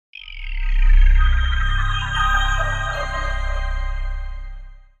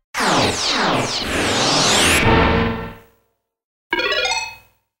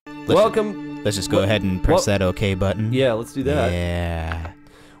Welcome. Let's just go ahead and press that OK button. Yeah, let's do that. Yeah.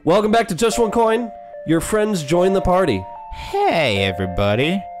 Welcome back to Just One Coin. Your friends join the party. Hey,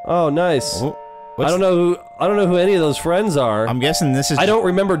 everybody. Oh, nice. Oh, I don't know who any of those friends are. I'm guessing this is. I don't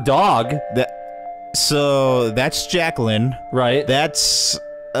remember Dog. So that's Jacqueline. Right. That's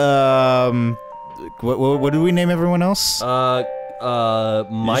what do we name everyone else? Mike.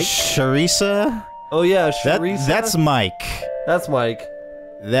 Sharisa. Oh yeah, Sharisa. That's Mike. That's Mike.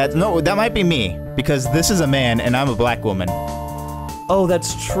 That might be me because this is a man and I'm a black woman. Oh,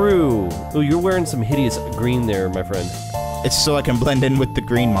 that's true. Oh, you're wearing some hideous green there, my friend. It's so I can blend in with the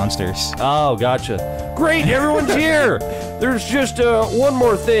green monsters. Oh, gotcha. Great, everyone's here. There's just one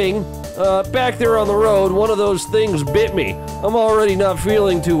more thing. Back there on the road, one of those things bit me. I'm already not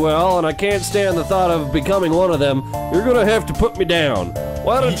feeling too well, and I can't stand the thought of becoming one of them. You're gonna have to put me down.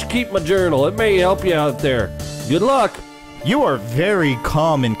 Why don't you keep my journal? It may help you out there. Good luck. You are very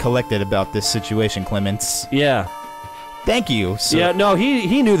calm and collected about this situation, Clements. Yeah. Thank you. So, yeah, no,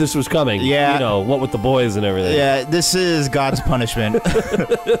 he knew this was coming. Yeah. You know, what with the boys and everything. Yeah, this is God's punishment.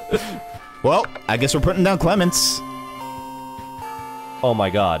 Well, I guess we're putting down Clements. Oh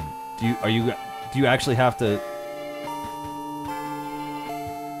my god. Do you actually have to...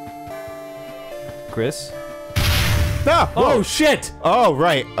 Chris? Ah, oh shit! Oh,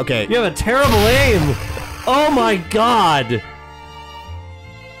 right, okay. You have a terrible aim! Oh my god!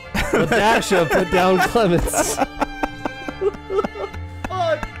 Natasha put down Clements.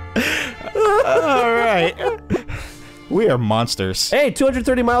 Alright. We are monsters. Hey,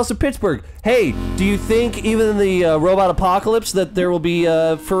 230 miles to Pittsburgh. Hey, do you think even in the robot apocalypse that there will be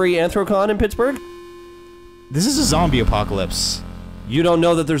furry Anthrocon in Pittsburgh? This is a zombie apocalypse. You don't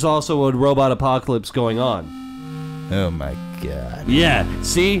know that there's also a robot apocalypse going on. Oh my god. Yeah,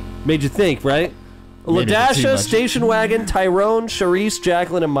 see? Made you think, right? Ladasha, Station Wagon, Tyrone, Charisse,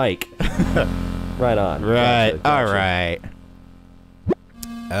 Jacqueline, and Mike. Right on. Right, gotcha. alright.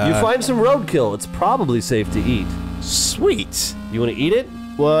 You find some roadkill. It's probably safe to eat. Sweet. You want to eat it?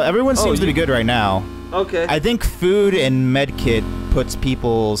 Well, everyone seems to be good right now. Okay. I think food and medkit puts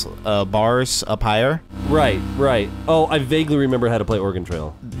people's bars up higher. Right, right. Oh, I vaguely remember how to play Oregon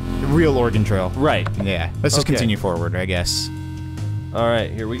Trail. Real Oregon Trail. Right. Yeah. Let's just continue forward, I guess.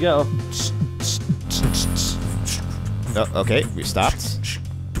 Alright, here we go. Oh, okay, we stopped.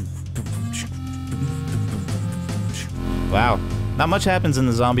 Wow. Not much happens in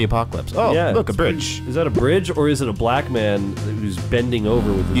the zombie apocalypse. Oh, yeah, look, a bridge. Is that a bridge, or is it a black man who's bending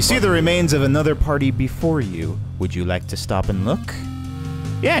over with his You see the remains of another party before you. Would you like to stop and look?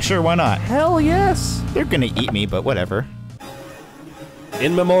 Yeah, sure, why not? Hell yes! They're gonna eat me, but whatever.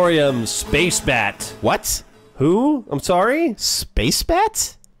 In memoriam, Space Bat. What? Who? I'm sorry? Space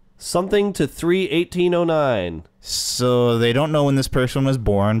Bat? Something to 3/1809. So they don't know when this person was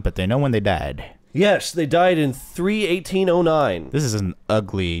born, but they know when they died. Yes, they died in 3/1809. This is an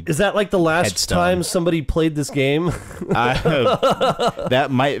ugly. Is that like the last headstone. time somebody played this game? That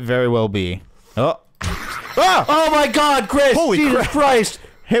might very well be. Oh. Ah! Oh my god, Chris! Holy Jesus Christ!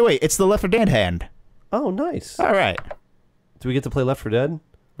 Hey, wait, it's the Left 4 Dead hand. Oh, nice. Alright. Do we get to play Left 4 Dead?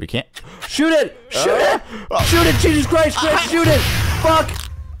 We can't. Shoot it! Shoot it! Shoot it! Jesus Christ, Chris! Shoot it! Fuck!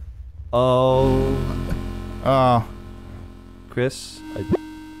 Oh. Oh. Chris,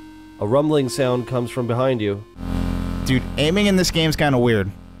 a rumbling sound comes from behind you. Dude, aiming in this game's kind of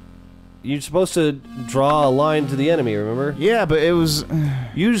weird. You're supposed to draw a line to the enemy, remember? Yeah, but it was...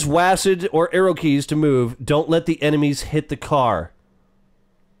 Use WASD or arrow keys to move. Don't let the enemies hit the car.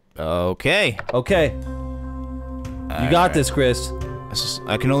 Okay. Okay. You got this, Chris.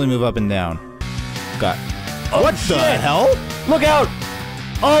 I can only move up and down. Got... Oh, what the hell? Look out!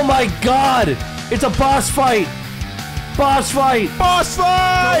 Oh my god! It's a boss fight! Boss fight! Boss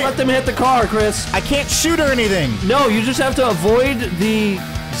fight! Don't let them hit the car, Chris. I can't shoot or anything. No, you just have to avoid the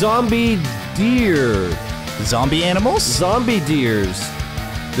zombie deer. Zombie animals? Zombie deers.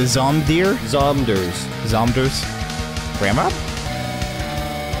 The zomdeer? Zomders. Zomders? Grandma?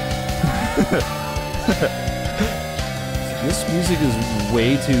 This music is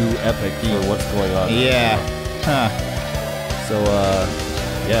way too epic for what's going on. Yeah. Huh. So,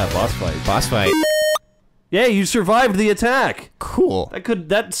 yeah, boss fight. Boss fight. Yeah, you survived the attack. Cool.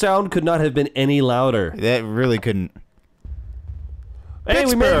 That sound could not have been any louder. That really couldn't. Hey,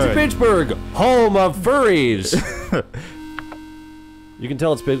 we made it to Pittsburgh, home of furries. You can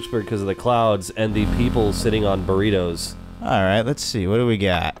tell it's Pittsburgh because of the clouds and the people sitting on burritos. All right, let's see. What do we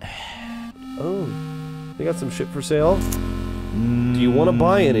got? Oh, they got some shit for sale. Do you want to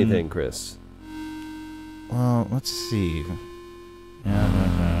buy anything, Chris? Well, let's see.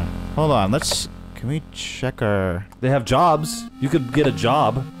 Hold on. Can we check our... They have jobs. You could get a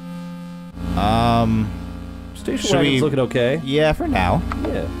job. Station wagon's looking okay. Yeah, for now.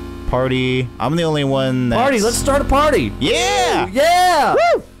 Yeah. Party. I'm the only one that's... Party, let's start a party! Yeah! Yeah!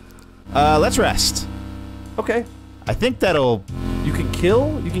 Woo! Let's rest. Okay. I think that'll... You can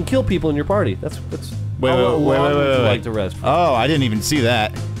kill people in your party. That's Wait, how long would you wait. like to rest for? Oh, I didn't even see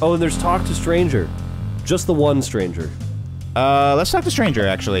that. Oh, and there's talk to stranger. Just the one stranger. Let's talk to stranger,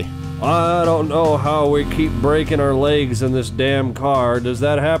 actually. I don't know how we keep breaking our legs in this damn car. Does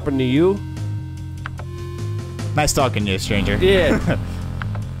that happen to you? Nice talking to you, stranger. Yeah.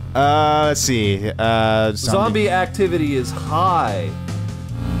 Let's see. Zombie activity is high.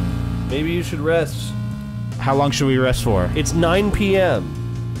 Maybe you should rest. How long should we rest for? It's 9 p.m.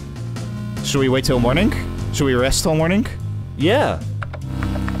 Should we wait till morning? Should we rest till morning? Yeah.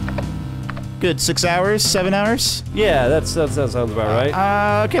 Good. 6 hours? 7 hours? Yeah, that sounds about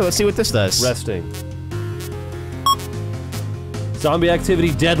right. Okay, let's see what this does. Resting. Zombie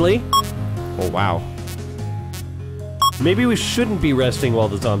activity deadly. Oh, wow. Maybe we shouldn't be resting while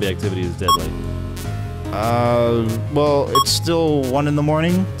the zombie activity is deadly. Well, it's still 1 in the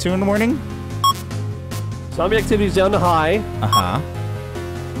morning, 2 in the morning? Zombie activity's down to high. Uh-huh.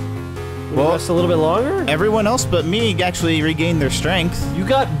 Well, rest a little bit longer? Everyone else but me actually regained their strength. You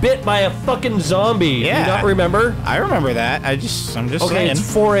got bit by a fucking zombie. Yeah. Do you not remember? I remember that. I'm just saying. Okay,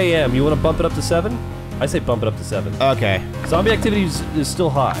 it's 4 a.m. You want to bump it up to 7? I say bump it up to 7. Okay. Zombie activity is still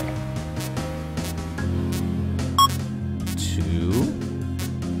high. 2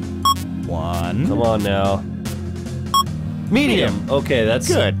 1. Come on now. Medium. Okay, that's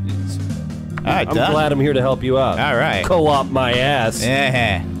good. All right, I'm glad I'm here to help you out. All right. Co-op my ass.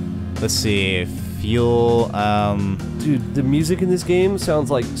 Yeah. Let's see. Fuel. Dude, the music in this game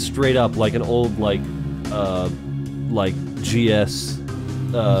sounds like straight up like an old like GS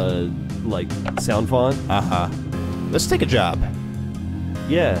like sound font. Let's take a job.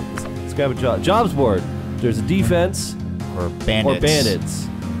 Yeah, let's grab a job. Jobs board. There's a defense or bandits.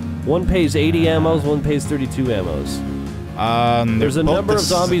 One pays 80 ammos, one pays 32 ammos. There's a number of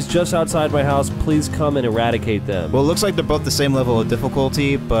zombies just outside my house. Please come and eradicate them. Well, it looks like they're both the same level of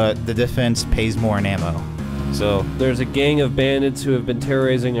difficulty, but the defense pays more in ammo. So there's a gang of bandits who have been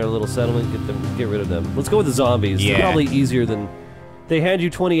terrorizing our little settlement. Get rid of them. Let's go with the zombies. Yeah. They're probably easier than. They hand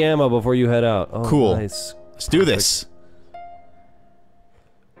you 20 ammo before you head out. Oh, cool. Nice. Let's do this.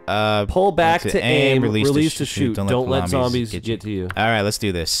 Pull back to aim. Release to shoot. Don't let zombies get to you. All right, let's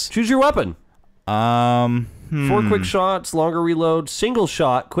do this. Choose your weapon. 4 4 quick shots, longer reload, single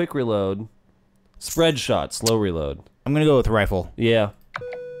shot, quick reload, spread shot, slow reload. I'm gonna go with rifle. Yeah. All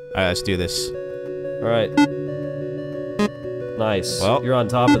right, let's do this. All right. Nice. Well, you're on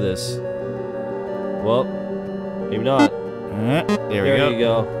top of this. Well, maybe not. There we go. There you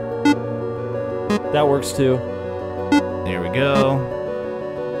go. That works too. There we go.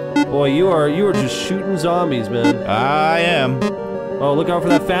 Boy, you are just shooting zombies, man. I am. Oh, look out for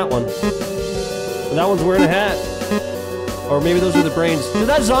that fat one. And that one's wearing a hat. Or maybe those are the brains. Did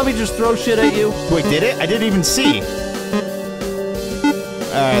that zombie just throw shit at you? Wait, did it? I didn't even see.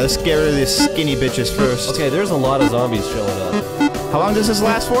 Alright, let's get rid of these skinny bitches first. Okay, there's a lot of zombies showing up. How long does this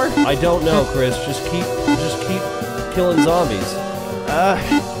last for? I don't know, Chris. Just keep killing zombies.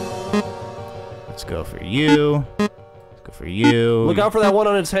 Let's go for you. Let's go for you. Look out for that one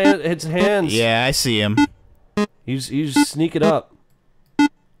on its hands. Yeah, I see him. He's sneaking up.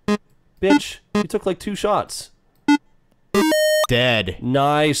 Bitch, you took like 2 shots. Dead.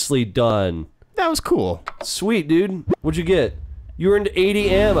 Nicely done. That was cool. Sweet, dude. What'd you get? You earned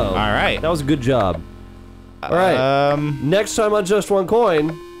 80 ammo. Alright. That was a good job. Alright. Next time on Just One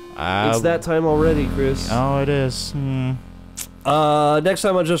Coin. It's that time already, Chris. Oh, it is. Next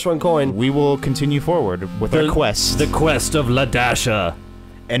time on Just One Coin. We will continue forward with our quest. The quest of Ladasha.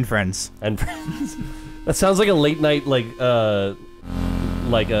 And friends. And friends. That sounds like a late night, like a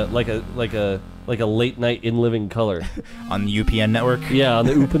late night in Living Color. On the UPN network? Yeah, on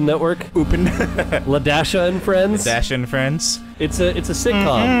the UPN network. UPN. Ladasha and Friends. Ladasha and Friends. It's a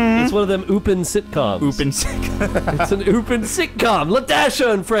sitcom. It's one of them UPN sitcoms. UPN sitcom. It's an UPN sitcom.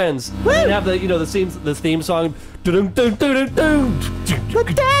 Ladasha and Friends. And have the the theme song. Ladasha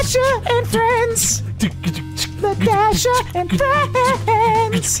and Friends. Ladasha and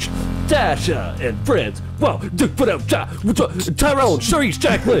Friends. Dasha and Friends. Whoa, Tyrone, Sharice,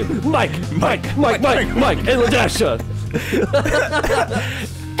 Jacqueline, Mike, and Ladasha.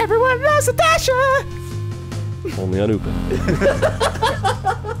 Everyone loves Ladasha. Only on Upin.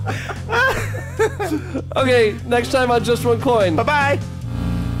 Okay, next time on Just One Coin. Bye-bye.